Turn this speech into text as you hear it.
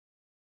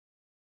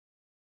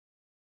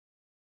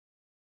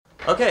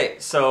Okay,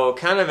 so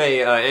kind of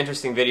a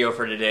interesting video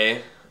for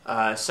today.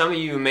 Some of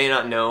you may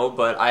not know,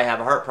 but I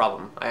have a heart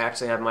problem. I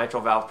actually have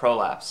mitral valve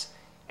prolapse,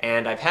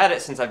 and I've had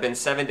it since I've been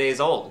 7 days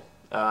old.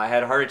 I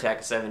had a heart attack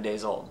at 7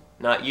 days old,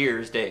 not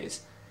years,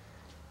 days.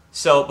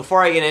 So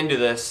before I get into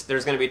this,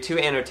 there's going to be two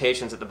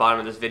annotations at the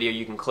bottom of this video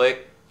you can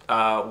click.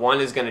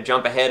 One is going to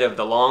jump ahead of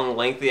the long,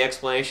 lengthy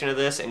explanation of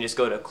this and just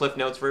go to Cliff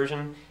Notes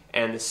version,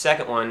 and the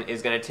second one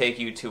is going to take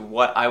you to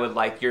what I would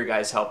like your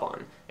guys' help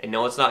on. And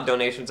no, it's not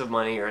donations of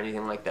money or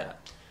anything like that.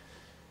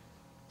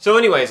 So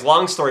anyways,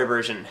 long story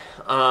version.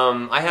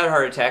 I had a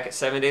heart attack at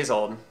 7 days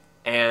old,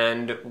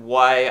 and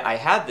why I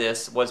had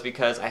this was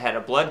because I had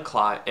a blood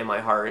clot in my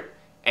heart,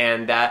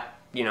 and that,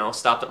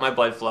 stopped up my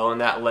blood flow,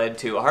 and that led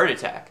to a heart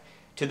attack.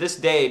 To this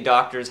day,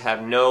 doctors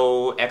have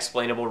no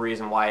explainable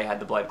reason why I had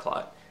the blood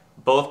clot.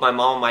 Both my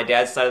mom and my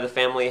dad's side of the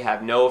family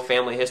have no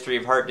family history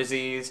of heart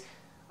disease.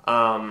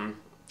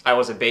 I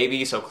was a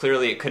baby, so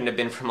clearly it couldn't have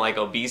been from like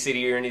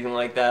obesity or anything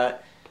like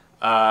that.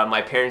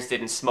 My parents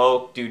didn't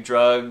smoke, do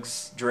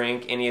drugs,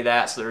 drink, any of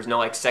that, so there was no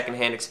like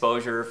secondhand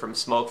exposure from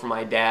smoke from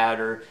my dad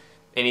or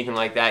anything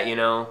like that,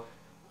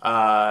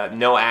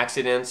 No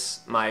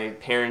accidents. My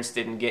parents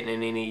didn't get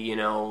in any,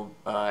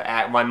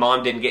 my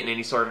mom didn't get in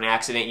any sort of an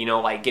accident,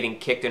 like getting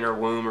kicked in her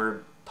womb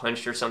or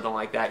punched or something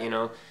like that,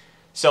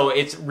 So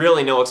it's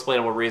really no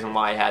explainable reason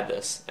why I had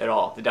this at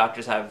all. The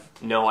doctors have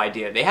no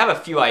idea. They have a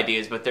few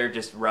ideas, but they're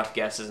just rough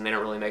guesses and they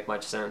don't really make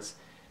much sense.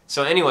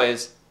 So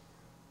anyways,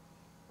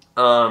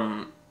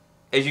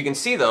 as you can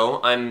see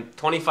though, I'm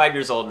 25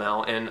 years old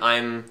now, and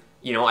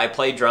I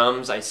play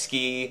drums, I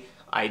ski,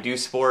 I do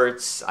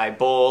sports, I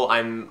bowl,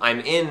 I'm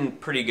in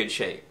pretty good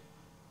shape,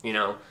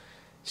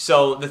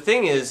 So the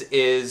thing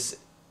is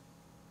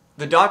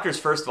the doctors,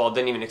 first of all,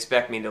 didn't even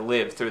expect me to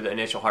live through the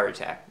initial heart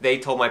attack. They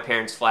told my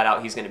parents flat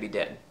out he's going to be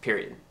dead,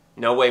 period.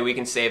 No way we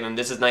can save him,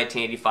 this is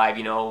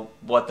 1985,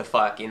 what the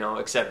fuck,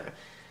 etc.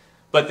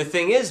 But the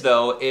thing is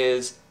though,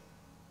 is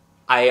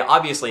I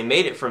obviously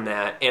made it from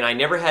that, and I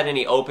never had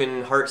any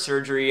open heart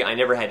surgery. I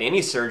never had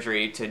any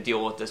surgery to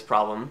deal with this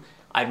problem.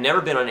 I've never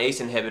been on ACE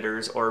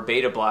inhibitors or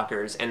beta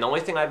blockers, and the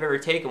only thing I've ever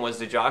taken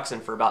was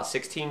Digoxin for about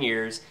 16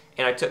 years,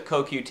 and I took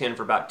CoQ10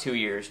 for about 2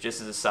 years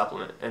just as a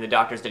supplement, and the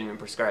doctors didn't even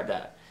prescribe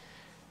that.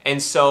 And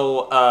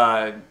so,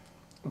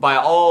 by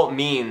all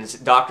means,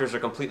 doctors are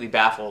completely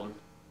baffled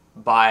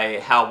by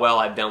how well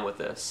I've done with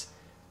this.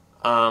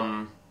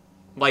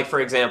 Like, for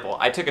example,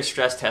 I took a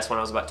stress test when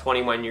I was about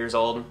 21 years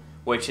old,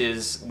 which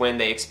is when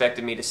they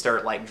expected me to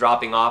start like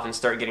dropping off and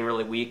start getting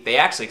really weak. They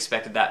actually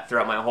expected that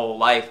throughout my whole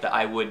life, that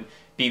I would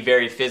be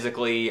very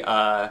physically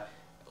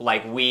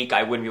like weak.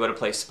 I wouldn't be able to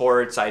play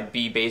sports. I'd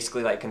be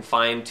basically like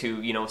confined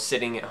to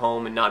sitting at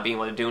home and not being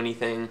able to do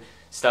anything,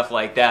 stuff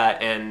like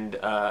that. And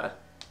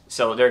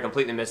so they're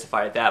completely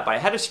mystified at that. But I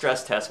had a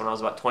stress test when I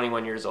was about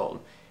 21 years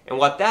old. And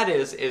what that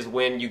is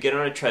when you get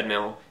on a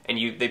treadmill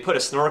and they put a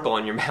snorkel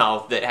in your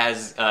mouth that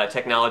has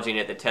technology in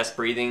it that tests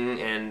breathing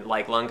and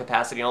like lung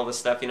capacity and all this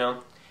stuff,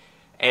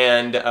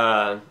 And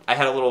I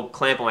had a little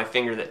clamp on my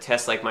finger that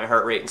tests like my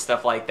heart rate and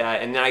stuff like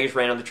that. And then I just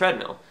ran on the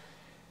treadmill.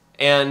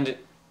 And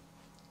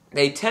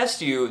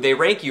they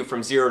rank you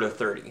from 0 to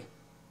 30.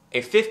 A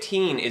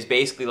 15 is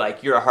basically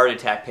like you're a heart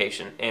attack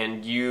patient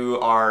and you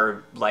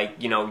are like,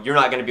 you're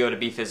not going to be able to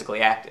be physically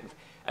active.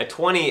 A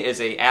 20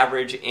 is a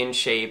average, in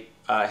shape,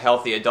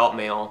 healthy adult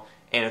male,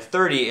 and a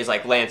 30 is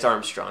like Lance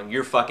Armstrong.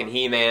 You're fucking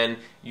He-Man,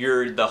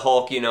 you're the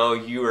Hulk,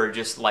 you are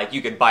just like,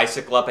 you could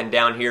bicycle up and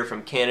down here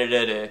from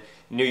Canada to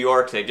New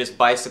York to just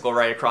bicycle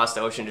right across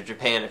the ocean to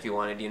Japan if you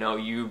wanted,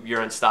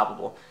 you're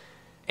unstoppable.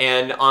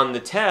 And on the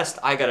test,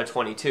 I got a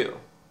 22,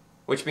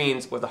 which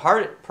means with a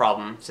heart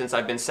problem, since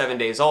I've been 7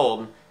 days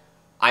old,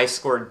 I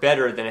scored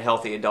better than a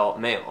healthy adult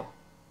male.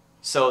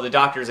 So the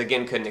doctors,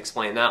 again, couldn't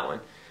explain that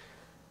one.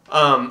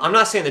 I'm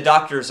not saying the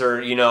doctors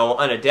are,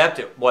 unadept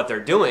at what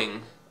they're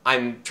doing.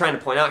 I'm trying to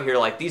point out here,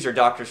 like, these are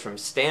doctors from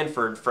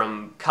Stanford,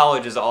 from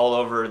colleges all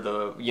over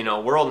the,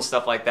 world and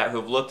stuff like that,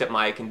 who've looked at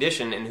my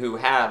condition and who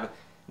have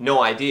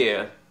no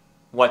idea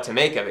what to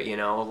make of it,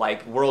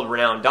 like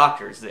world-renowned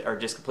doctors that are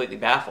just completely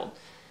baffled.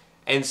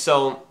 And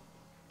so,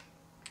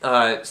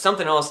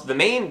 something else, the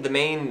main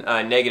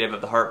negative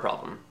of the heart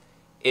problem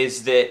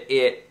is that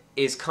it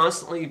is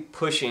constantly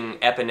pushing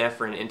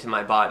epinephrine into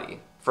my body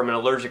from an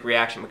allergic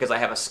reaction, because I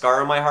have a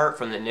scar on my heart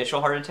from the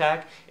initial heart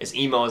attack, as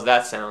emo as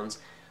that sounds.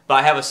 But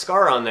I have a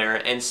scar on there,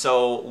 and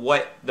so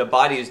what the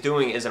body is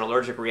doing is an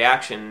allergic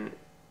reaction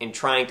in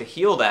trying to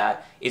heal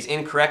that is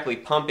incorrectly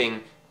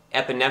pumping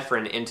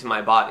epinephrine into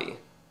my body.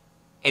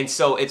 And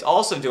so it's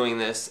also doing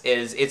this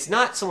it's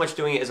not so much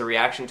doing it as a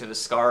reaction to the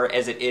scar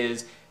as it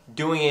is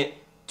doing it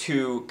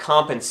to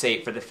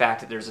compensate for the fact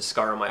that there's a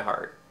scar on my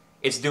heart.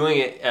 It's doing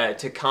it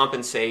to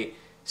compensate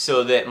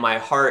so that my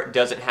heart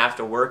doesn't have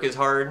to work as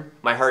hard.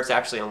 My heart's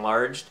actually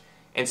enlarged.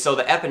 And so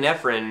the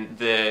epinephrine,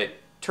 the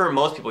term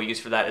most people use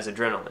for that is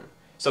adrenaline.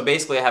 So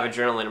basically I have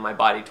adrenaline in my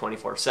body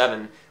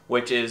 24/7,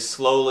 which is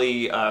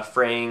slowly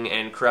fraying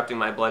and corrupting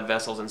my blood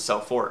vessels and so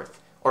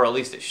forth. Or at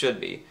least it should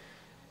be.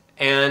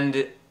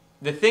 And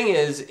the thing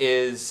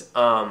is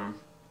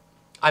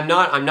I'm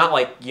not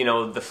like, you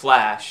know, the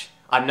Flash.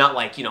 I'm not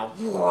like, you know,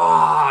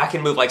 I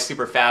can move like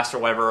super fast or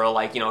whatever, or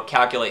like, you know,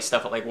 calculate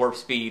stuff at like warp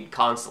speed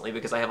constantly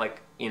because I have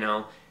like, you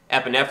know,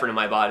 epinephrine in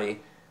my body.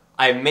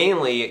 I've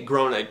mainly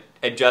grown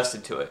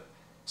adjusted to it.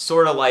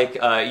 Sort of like,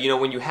 you know,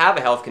 when you have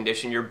a health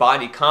condition, your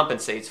body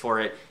compensates for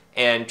it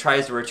and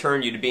tries to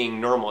return you to being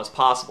normal as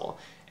possible.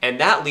 And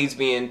that leads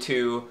me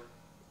into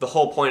the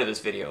whole point of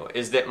this video,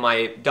 is that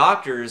my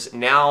doctors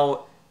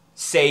now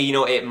say, you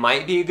know, it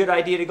might be a good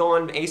idea to go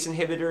on ACE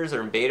inhibitors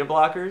or beta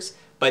blockers,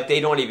 but they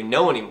don't even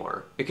know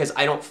anymore because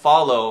I don't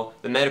follow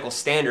the medical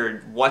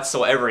standard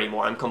whatsoever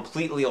anymore. I'm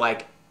completely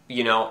like,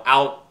 you know,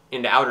 out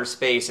into outer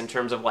space in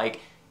terms of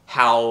like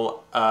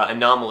how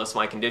anomalous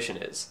my condition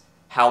is,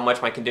 how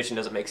much my condition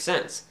doesn't make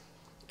sense.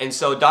 And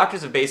so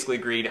doctors have basically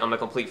agreed I'm a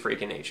complete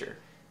freak in nature,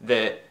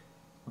 that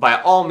by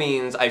all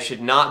means I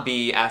should not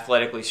be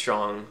athletically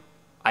strong,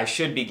 I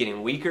should be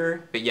getting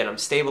weaker, but yet I'm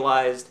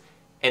stabilized,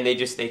 and they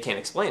can't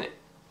explain it.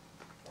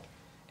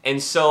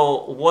 And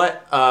so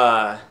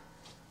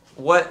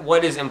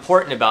what is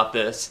important about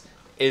this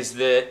is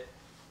that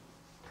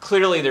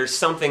clearly there's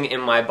something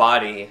in my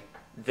body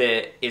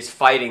that is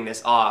fighting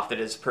this off, that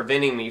is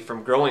preventing me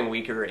from growing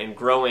weaker and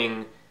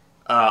growing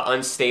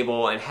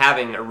unstable and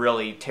having a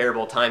really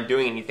terrible time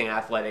doing anything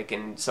athletic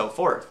and so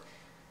forth.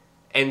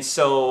 And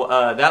so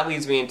that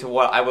leads me into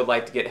what I would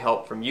like to get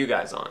help from you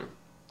guys on.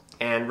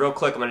 And real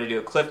quick, I'm going to do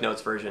a Cliff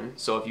Notes version.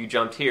 So if you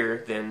jumped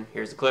here, then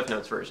here's the Cliff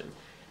Notes version.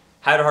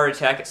 Had a heart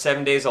attack at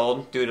 7 days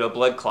old due to a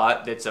blood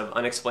clot that's of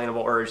unexplainable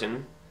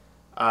origin.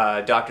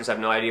 Doctors have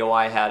no idea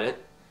why I had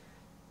it.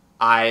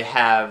 I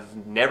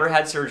have never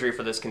had surgery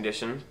for this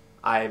condition.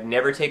 I've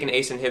never taken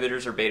ACE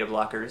inhibitors or beta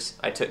blockers.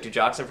 I took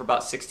Digoxin for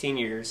about 16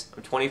 years.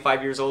 I'm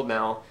 25 years old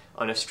now.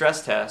 On a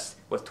stress test,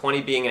 with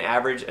 20 being an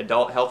average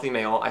adult healthy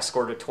male, I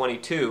scored a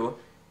 22,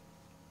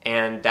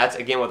 and that's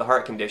again with a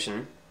heart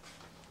condition.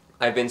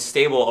 I've been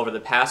stable over the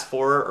past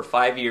 4 or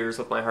 5 years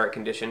with my heart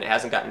condition. It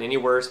hasn't gotten any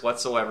worse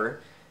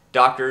whatsoever.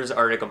 Doctors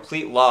are at a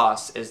complete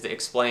loss as to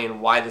explain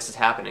why this is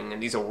happening,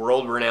 and these are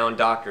world-renowned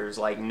doctors,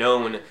 like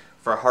known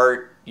for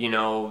heart, you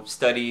know,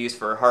 studies,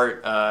 for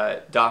heart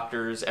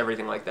doctors,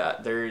 everything like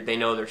that. They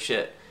know their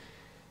shit.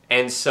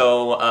 And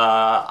so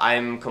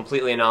I'm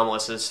completely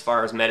anomalous as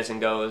far as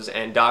medicine goes,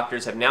 and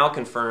doctors have now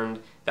confirmed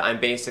that I'm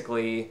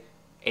basically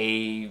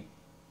a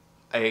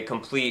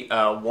complete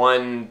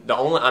I'm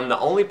the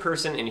only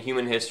person in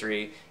human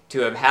history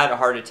to have had a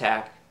heart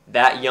attack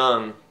that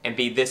young and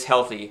be this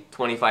healthy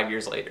 25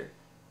 years later.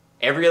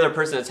 Every other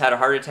person that's had a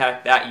heart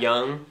attack that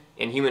young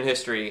in human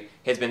history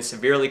has been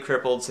severely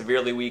crippled,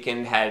 severely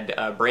weakened, had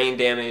brain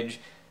damage,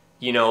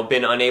 you know,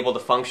 been unable to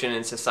function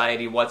in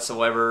society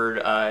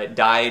whatsoever,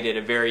 died at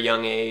a very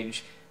young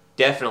age,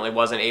 definitely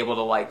wasn't able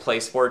to like play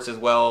sports as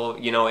well,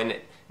 you know, and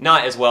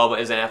not as well, but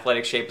as in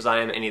athletic shape as I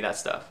am, any of that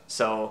stuff.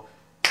 So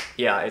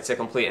yeah, it's a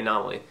complete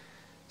anomaly.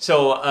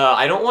 So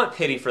I don't want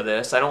pity for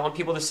this. I don't want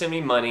people to send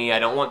me money. I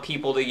don't want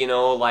people to, you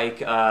know,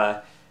 like,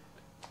 I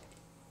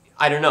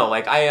don't know,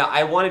 like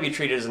I want to be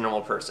treated as a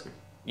normal person.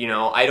 You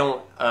know, I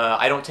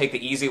don't take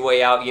the easy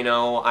way out. You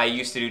know, I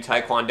used to do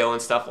taekwondo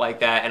and stuff like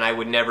that, and I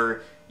would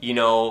never, you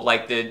know,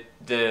 like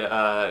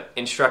the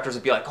instructors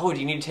would be like, oh,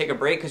 do you need to take a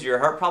break because of your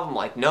heart problem?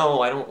 Like,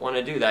 no, I don't want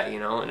to do that, you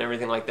know, and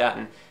everything like that.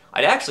 And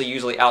I'd actually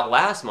usually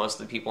outlast most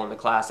of the people in the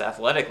class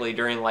athletically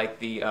during like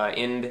the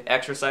end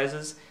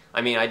exercises. I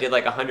mean, I did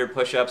like 100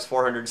 push-ups,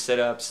 400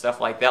 sit-ups, stuff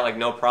like that, like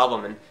no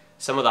problem. And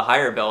some of the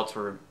higher belts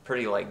were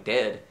pretty like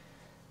dead.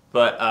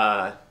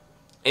 But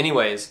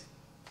anyways,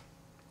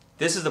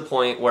 this is the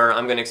point where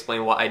I'm going to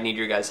explain what I need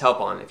your guys' help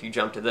on if you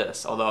jump to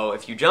this. Although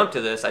if you jump to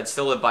this, I'd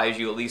still advise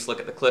you at least look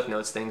at the Cliff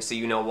Notes thing so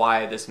you know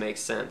why this makes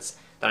sense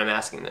that I'm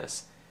asking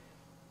this.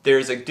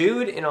 There's a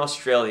dude in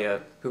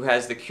Australia who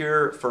has the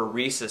cure for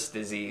Rhesus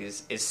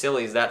Disease. As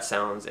silly as that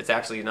sounds, it's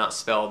actually not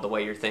spelled the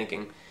way you're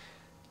thinking,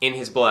 in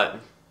his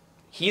blood.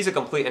 He's a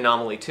complete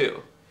anomaly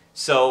too.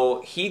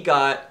 So he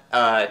got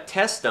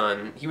tests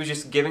done. He was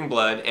just giving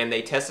blood, and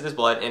they tested his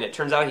blood, and it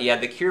turns out he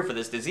had the cure for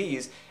this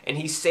disease, and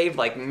he saved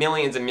like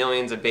millions and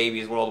millions of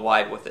babies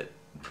worldwide with it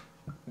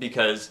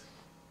because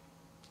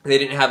they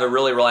didn't have a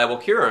really reliable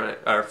cure on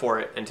it, or for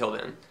it until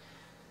then.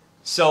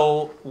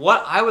 So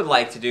what I would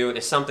like to do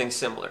is something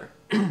similar.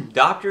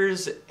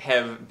 Doctors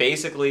have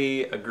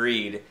basically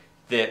agreed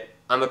that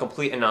I'm a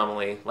complete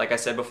anomaly, like I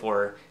said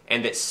before,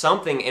 and that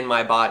something in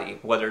my body,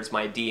 whether it's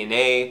my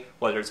DNA,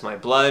 whether it's my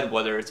blood,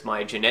 whether it's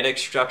my genetic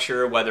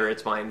structure, whether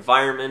it's my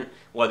environment,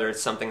 whether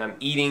it's something I'm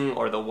eating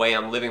or the way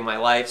I'm living my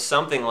life,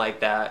 something like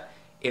that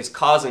is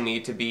causing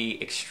me to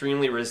be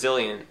extremely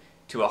resilient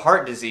to a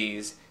heart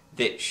disease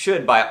that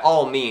should, by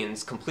all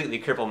means, completely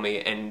cripple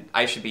me, and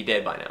I should be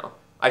dead by now.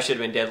 I should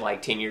have been dead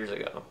like 10 years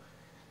ago.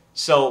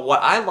 So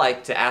what I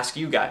like to ask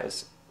you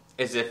guys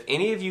is if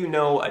any of you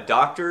know a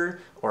doctor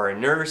or a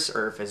nurse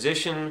or a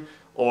physician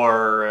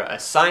or a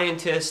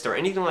scientist or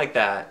anything like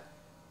that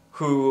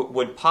who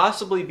would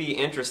possibly be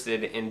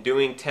interested in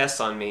doing tests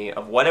on me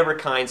of whatever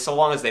kind, so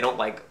long as they don't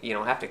like, you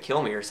know, have to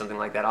kill me or something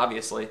like that,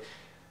 obviously,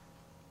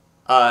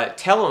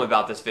 tell them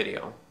about this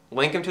video.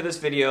 link them to this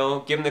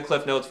video, give them the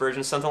Cliff Notes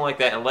version, something like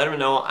that, and let them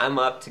know I'm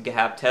up to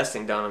have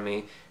testing done on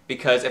me.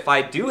 Because if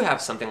I do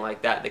have something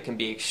like that that can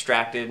be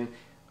extracted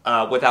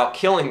without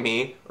killing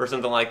me or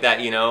something like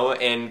that, you know,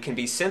 and can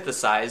be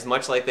synthesized,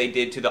 much like they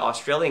did to the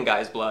Australian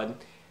guy's blood,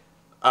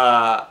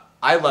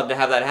 I'd love to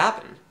have that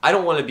happen. I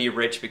don't want to be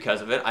rich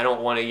because of it. I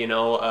don't want to, you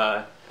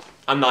know,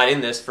 I'm not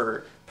in this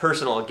for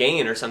personal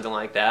gain or something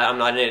like that. I'm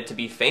not in it to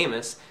be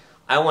famous.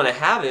 I want to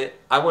have it.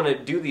 I want to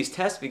do these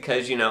tests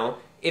because, you know,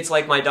 it's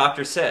like my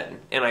doctor said,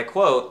 and I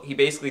quote, he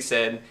basically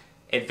said,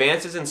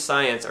 "Advances in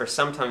science are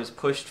sometimes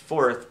pushed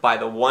forth by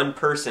the one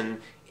person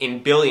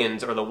in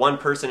billions or the one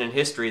person in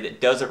history that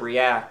doesn't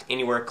react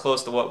anywhere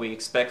close to what we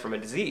expect from a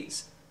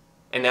disease."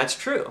 And that's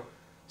true.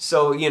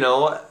 So, you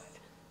know,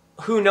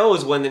 who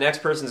knows when the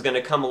next person's going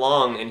to come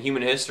along in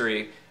human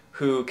history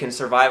who can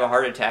survive a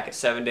heart attack at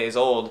 7 days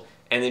old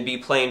and then be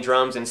playing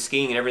drums and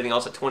skiing and everything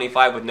else at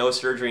 25 with no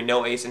surgery,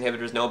 no ACE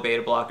inhibitors, no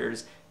beta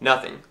blockers,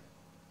 nothing.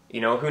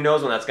 You know, who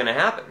knows when that's going to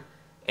happen.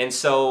 And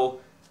so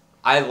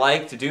I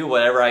like to do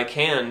whatever I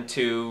can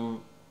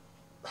to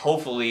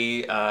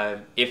hopefully,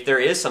 if there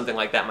is something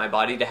like that in my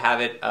body, to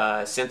have it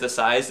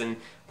synthesized and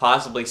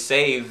possibly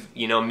save,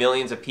 you know,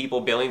 millions of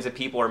people, billions of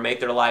people, or make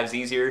their lives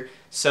easier.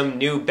 Some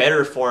new,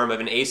 better form of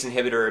an ACE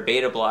inhibitor or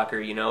beta blocker,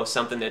 you know,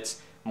 something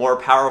that's more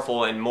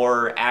powerful and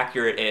more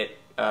accurate at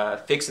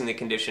fixing the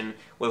condition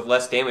with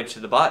less damage to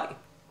the body.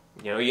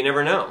 You know, you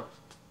never know.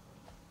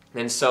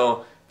 And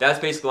so that's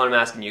basically what I'm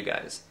asking you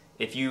guys.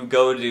 If you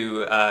go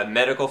to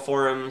medical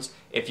forums,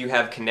 if you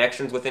have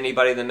connections with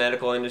anybody in the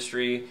medical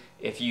industry,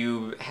 if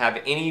you have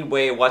any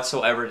way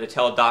whatsoever to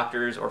tell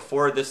doctors or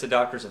forward this to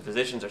doctors or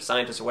physicians or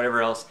scientists or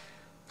whatever else,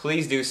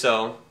 please do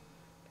so.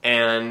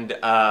 And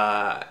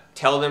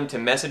tell them to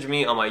message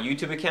me on my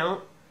YouTube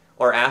account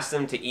or ask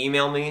them to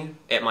email me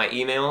at my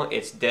email.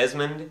 It's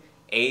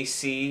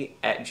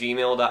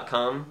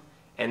desmondac@gmail.com,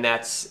 and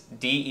that's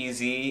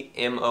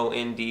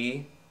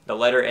DEZMOND, the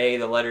letter A,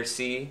 the letter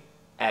C,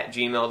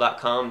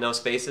 @gmail.com, no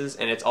spaces.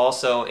 And it's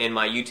also in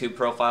my YouTube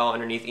profile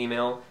underneath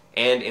email,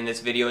 and in this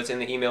video it's in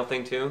the email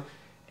thing too.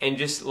 And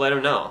just let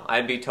them know.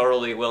 I'd be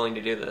totally willing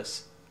to do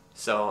this.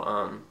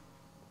 So,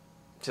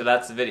 so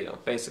that's the video,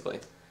 basically.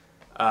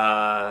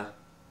 I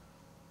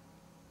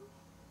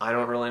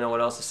don't really know what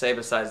else to say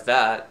besides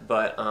that,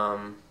 but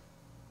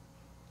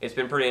it's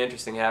been pretty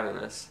interesting having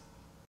this.